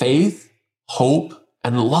faith, hope,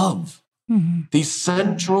 and love. These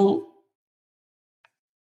central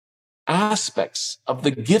aspects of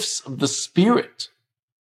the gifts of the Spirit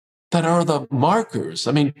that are the markers.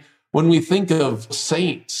 I mean, when we think of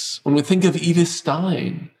saints, when we think of Edith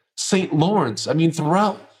Stein, St. Lawrence, I mean,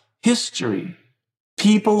 throughout history,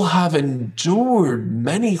 people have endured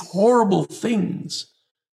many horrible things,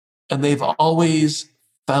 and they've always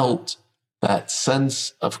felt that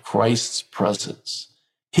sense of Christ's presence,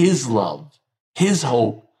 his love, his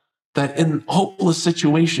hope, that in hopeless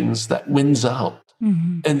situations that wins out.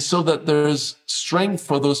 And so that there's strength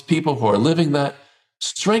for those people who are living that,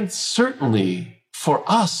 strength certainly for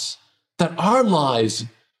us, that our lives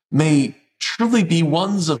may truly be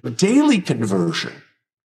ones of daily conversion,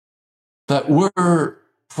 that we're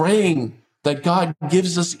praying that God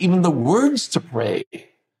gives us even the words to pray.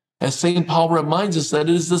 As St. Paul reminds us that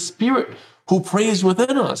it is the Spirit who prays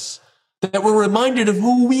within us, that we're reminded of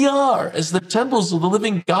who we are as the temples of the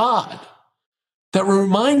living God, that we're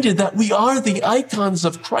reminded that we are the icons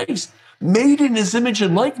of Christ, made in his image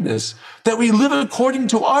and likeness, that we live according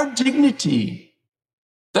to our dignity,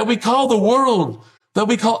 that we call the world, that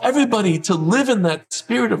we call everybody to live in that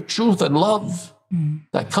spirit of truth and love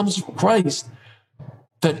that comes from Christ,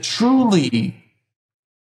 that truly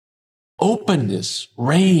openness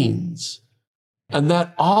reigns, and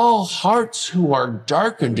that all hearts who are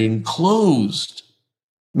darkened and closed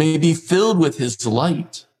may be filled with his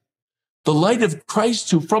light. The light of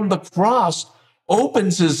Christ, who from the cross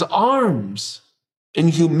opens his arms in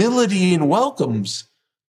humility and welcomes,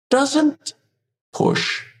 doesn't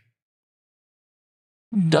push,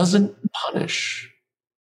 doesn't punish,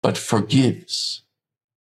 but forgives.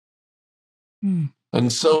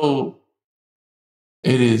 And so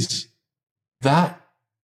it is that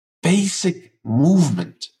basic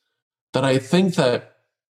movement that I think that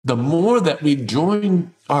the more that we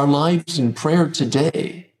join our lives in prayer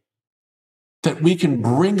today, that we can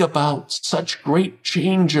bring about such great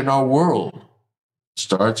change in our world.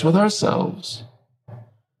 Starts with ourselves,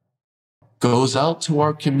 goes out to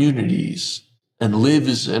our communities, and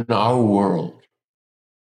lives in our world.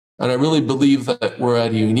 And I really believe that we're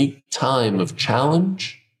at a unique time of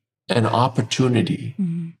challenge and opportunity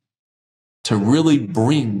to really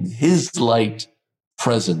bring his light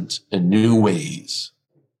present in new ways.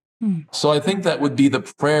 So I think that would be the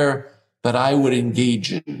prayer that I would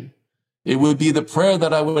engage in. It would be the prayer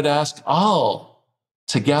that I would ask all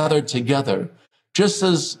to gather together, just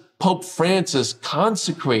as Pope Francis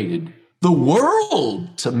consecrated the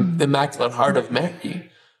world to the Immaculate Heart of Mary.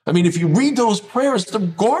 I mean, if you read those prayers, they're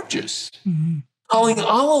gorgeous. calling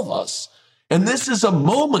all of us. And this is a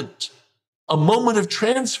moment of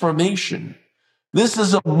transformation. This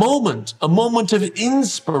is a moment of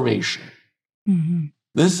inspiration. Mm-hmm.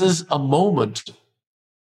 This is a moment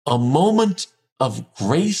of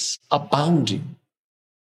grace abounding.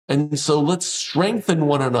 And so let's strengthen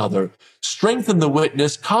one another, strengthen the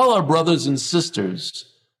witness, call our brothers and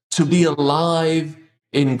sisters to be alive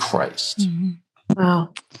in Christ. Mm-hmm. Wow.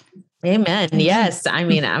 Amen. Yes. I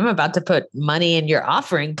mean, I'm about to put money in your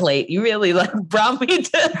offering plate. You really brought me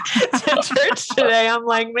to church today. I'm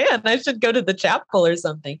like, man, I should go to the chapel or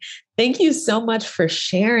something. Thank you so much for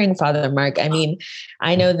sharing, Father Mark. I mean,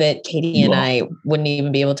 I know that Katie and I wouldn't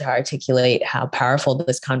even be able to articulate how powerful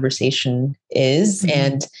this conversation is. Mm-hmm.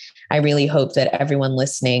 And I really hope that everyone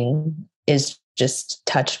listening is just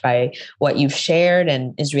touched by what you've shared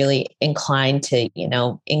and is really inclined to,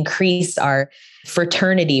 increase our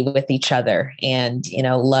fraternity with each other and,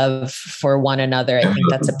 love for one another. I think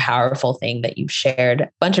that's a powerful thing that you've shared, a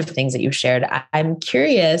bunch of things that you've shared. I'm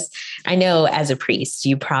curious. I know as a priest,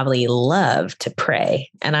 you probably love to pray.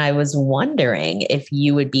 And I was wondering if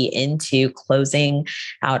you would be into closing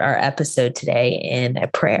out our episode today in a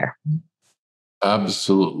prayer.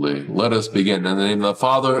 Absolutely. Let us begin. In the name of the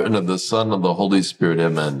Father, and of the Son, and of the Holy Spirit.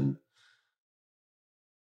 Amen.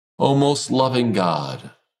 O most loving God,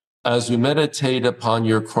 as we meditate upon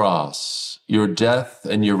your cross, your death,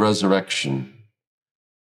 and your resurrection,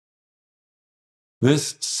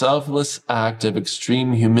 this selfless act of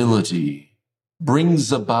extreme humility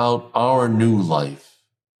brings about our new life.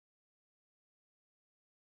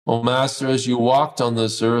 O Master, as you walked on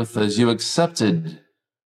this earth, as you accepted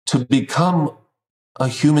to become a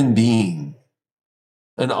human being,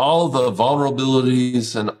 and all the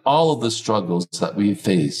vulnerabilities and all of the struggles that we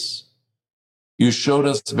face, you showed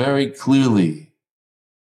us very clearly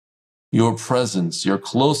your presence, your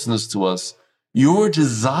closeness to us, your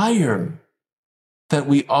desire that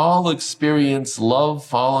we all experience love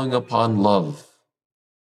following upon love.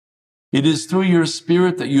 It is through your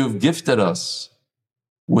Spirit that you have gifted us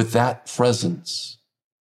with that presence.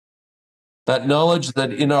 That knowledge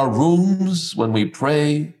that in our rooms, when we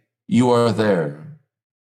pray, you are there.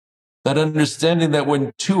 That understanding that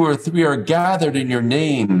when 2 or 3 are gathered in your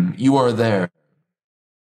name, you are there.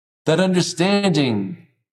 That understanding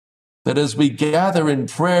that as we gather in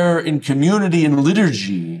prayer, in community, in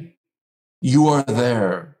liturgy, you are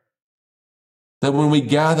there. That when we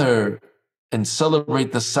gather and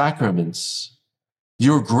celebrate the sacraments,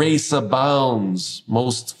 your grace abounds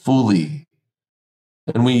most fully.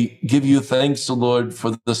 And we give you thanks, O Lord,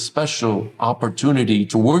 for the special opportunity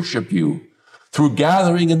to worship you through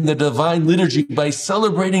gathering in the divine liturgy, by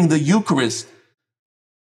celebrating the Eucharist,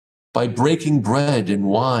 by breaking bread and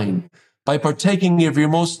wine, by partaking of your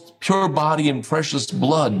most pure body and precious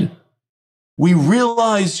blood. We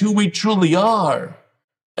realize who we truly are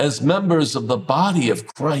as members of the body of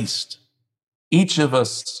Christ, each of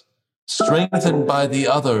us strengthened by the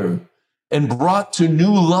other and brought to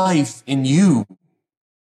new life in you,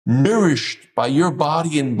 nourished by your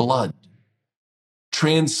body and blood,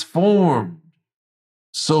 transformed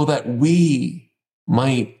so that we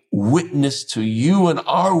might witness to you and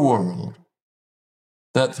our world,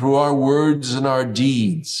 that through our words and our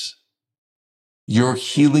deeds, your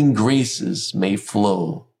healing graces may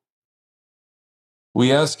flow.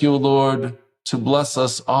 We ask you, Lord, to bless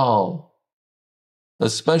us all,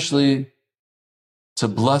 especially to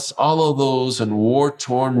bless all of those in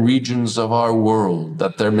war-torn regions of our world,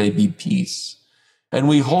 that there may be peace. And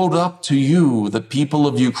we hold up to you the people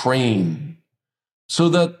of Ukraine, so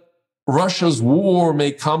that Russia's war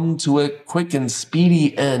may come to a quick and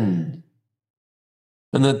speedy end,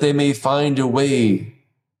 and that they may find a way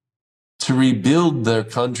to rebuild their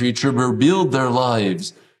country, to rebuild their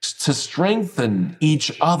lives, to strengthen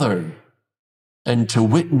each other, and to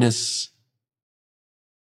witness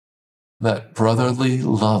that brotherly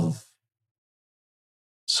love,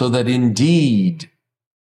 so that indeed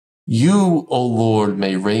you, O Lord,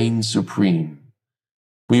 may reign supreme.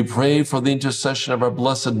 We pray for the intercession of our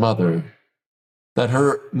Blessed Mother, that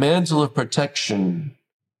her mantle of protection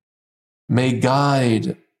may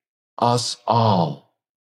guide us all,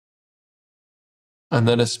 and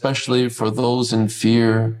that especially for those in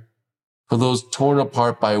fear, for those torn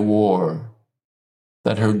apart by war,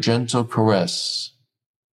 that her gentle caress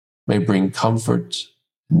may bring comfort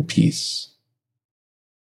and peace.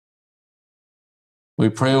 We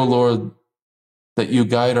pray, O Lord, that you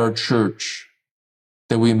guide our church,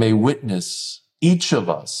 that we may witness, each of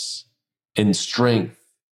us, in strength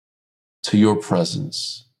to your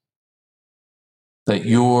presence, that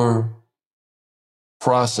your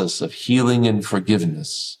process of healing and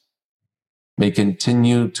forgiveness may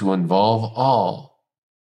continue to involve all,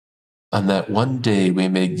 and that one day we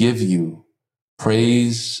may give you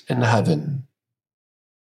praise in heaven.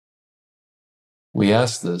 We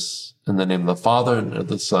ask this in the name of the Father, and of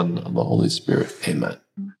the Son, and of the Holy Spirit. Amen.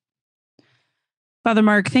 Father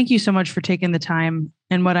Mark, thank you so much for taking the time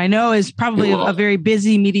and what I know is probably a very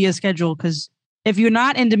busy media schedule, because if you're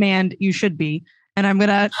not in demand, you should be. And I'm going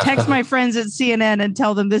to text my friends at CNN and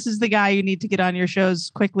tell them this is the guy you need to get on your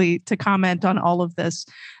shows quickly to comment on all of this.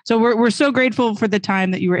 So we're so grateful for the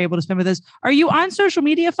time that you were able to spend with us. Are you on social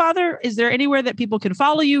media, Father? Is there anywhere that people can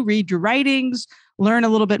follow you, read your writings, learn a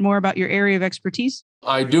little bit more about your area of expertise?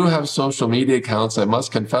 I do have social media accounts. I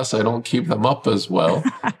must confess I don't keep them up as well,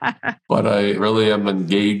 but I really am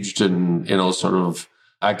engaged in, sort of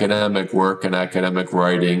academic work and academic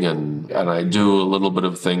writing. And I do a little bit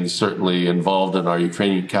of things certainly involved in our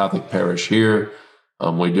Ukrainian Catholic parish here.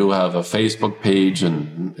 We do have a Facebook page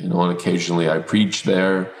and occasionally I preach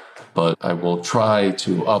there, but I will try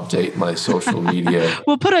to update my social media.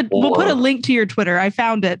 We'll put a link to your Twitter. I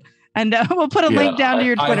found it. And we'll put a link down to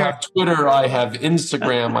your Twitter. I have Twitter, I have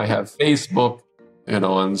Instagram, I have Facebook,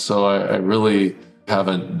 and so I really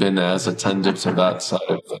haven't been as attentive to that side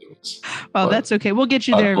of things. Well, that's okay. We'll get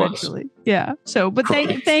you there eventually. Yeah. So, but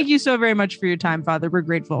thank you so very much for your time, Father. We're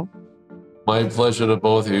grateful. My pleasure to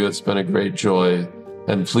both of you. It's been a great joy.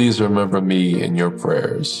 And please remember me in your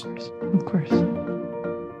prayers. Of course.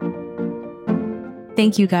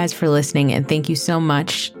 Thank you guys for listening, and thank you so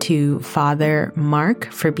much to Father Mark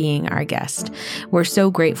for being our guest. We're so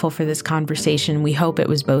grateful for this conversation. We hope it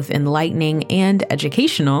was both enlightening and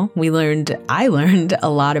educational. I learned a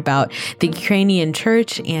lot about the Ukrainian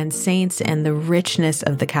church and saints and the richness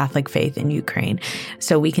of the Catholic faith in Ukraine.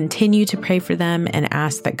 So we continue to pray for them and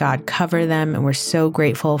ask that God cover them. And we're so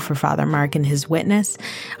grateful for Father Mark and his witness.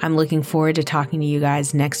 I'm looking forward to talking to you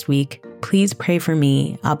guys next week. Please pray for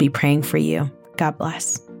me. I'll be praying for you. God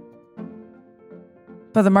bless.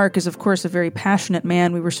 Father Mark is, of course, a very passionate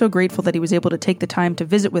man. We were so grateful that he was able to take the time to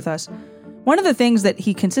visit with us. One of the things that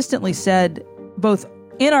he consistently said, both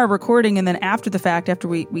in our recording and then after the fact, after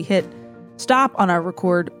we hit stop on our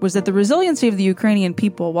record, was that the resiliency of the Ukrainian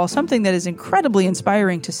people, while something that is incredibly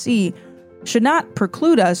inspiring to see, should not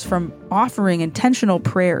preclude us from offering intentional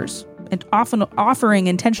prayers and often offering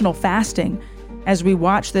intentional fasting as we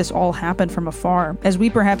watch this all happen from afar, as we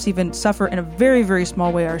perhaps even suffer in a very, very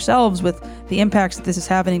small way ourselves with the impacts that this is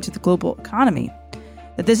having to the global economy.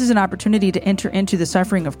 That this is an opportunity to enter into the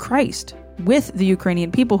suffering of Christ with the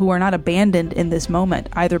Ukrainian people who are not abandoned in this moment,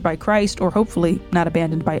 either by Christ or hopefully not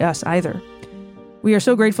abandoned by us either. We are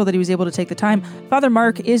so grateful that he was able to take the time. Father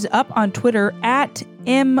Mark is up on Twitter at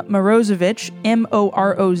 @Morozowicz,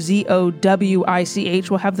 Morozowich.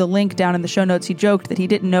 We'll have the link down in the show notes. He joked that he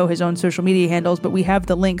didn't know his own social media handles, but we have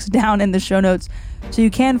the links down in the show notes. So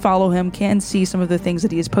you can follow him, can see some of the things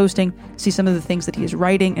that he is posting, see some of the things that he is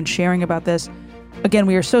writing and sharing about this. Again,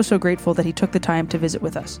 we are so, so grateful that he took the time to visit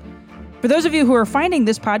with us. For those of you who are finding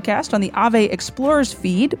this podcast on the Ave Explorers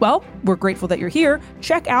feed, well, we're grateful that you're here.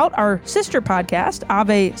 Check out our sister podcast,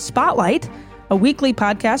 Ave Spotlight, a weekly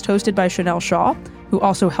podcast hosted by Chanel Shaw, who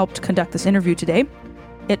also helped conduct this interview today.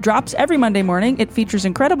 It drops every Monday morning. It features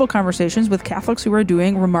incredible conversations with Catholics who are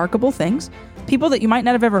doing remarkable things, people that you might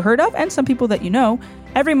not have ever heard of, and some people that you know.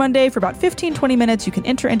 Every Monday for about 15-20 minutes, you can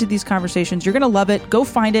enter into these conversations. You're going to love it. Go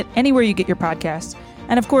find it anywhere you get your podcasts.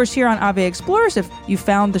 And of course, here on Ave Explorers, if you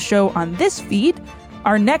found the show on this feed,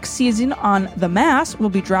 our next season on the Mass will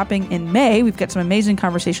be dropping in May. We've got some amazing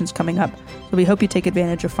conversations coming up, so we hope you take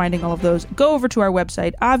advantage of finding all of those. Go over to our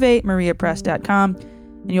website, AveMariaPress.com,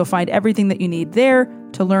 and you'll find everything that you need there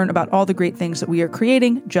to learn about all the great things that we are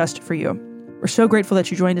creating just for you. We're so grateful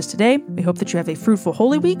that you joined us today. We hope that you have a fruitful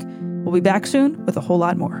Holy Week. We'll be back soon with a whole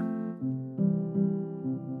lot more.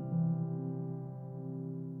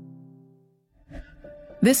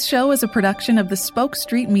 This show is a production of the Spoke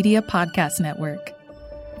Street Media Podcast Network.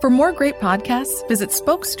 For more great podcasts, visit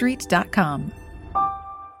spokestreet.com.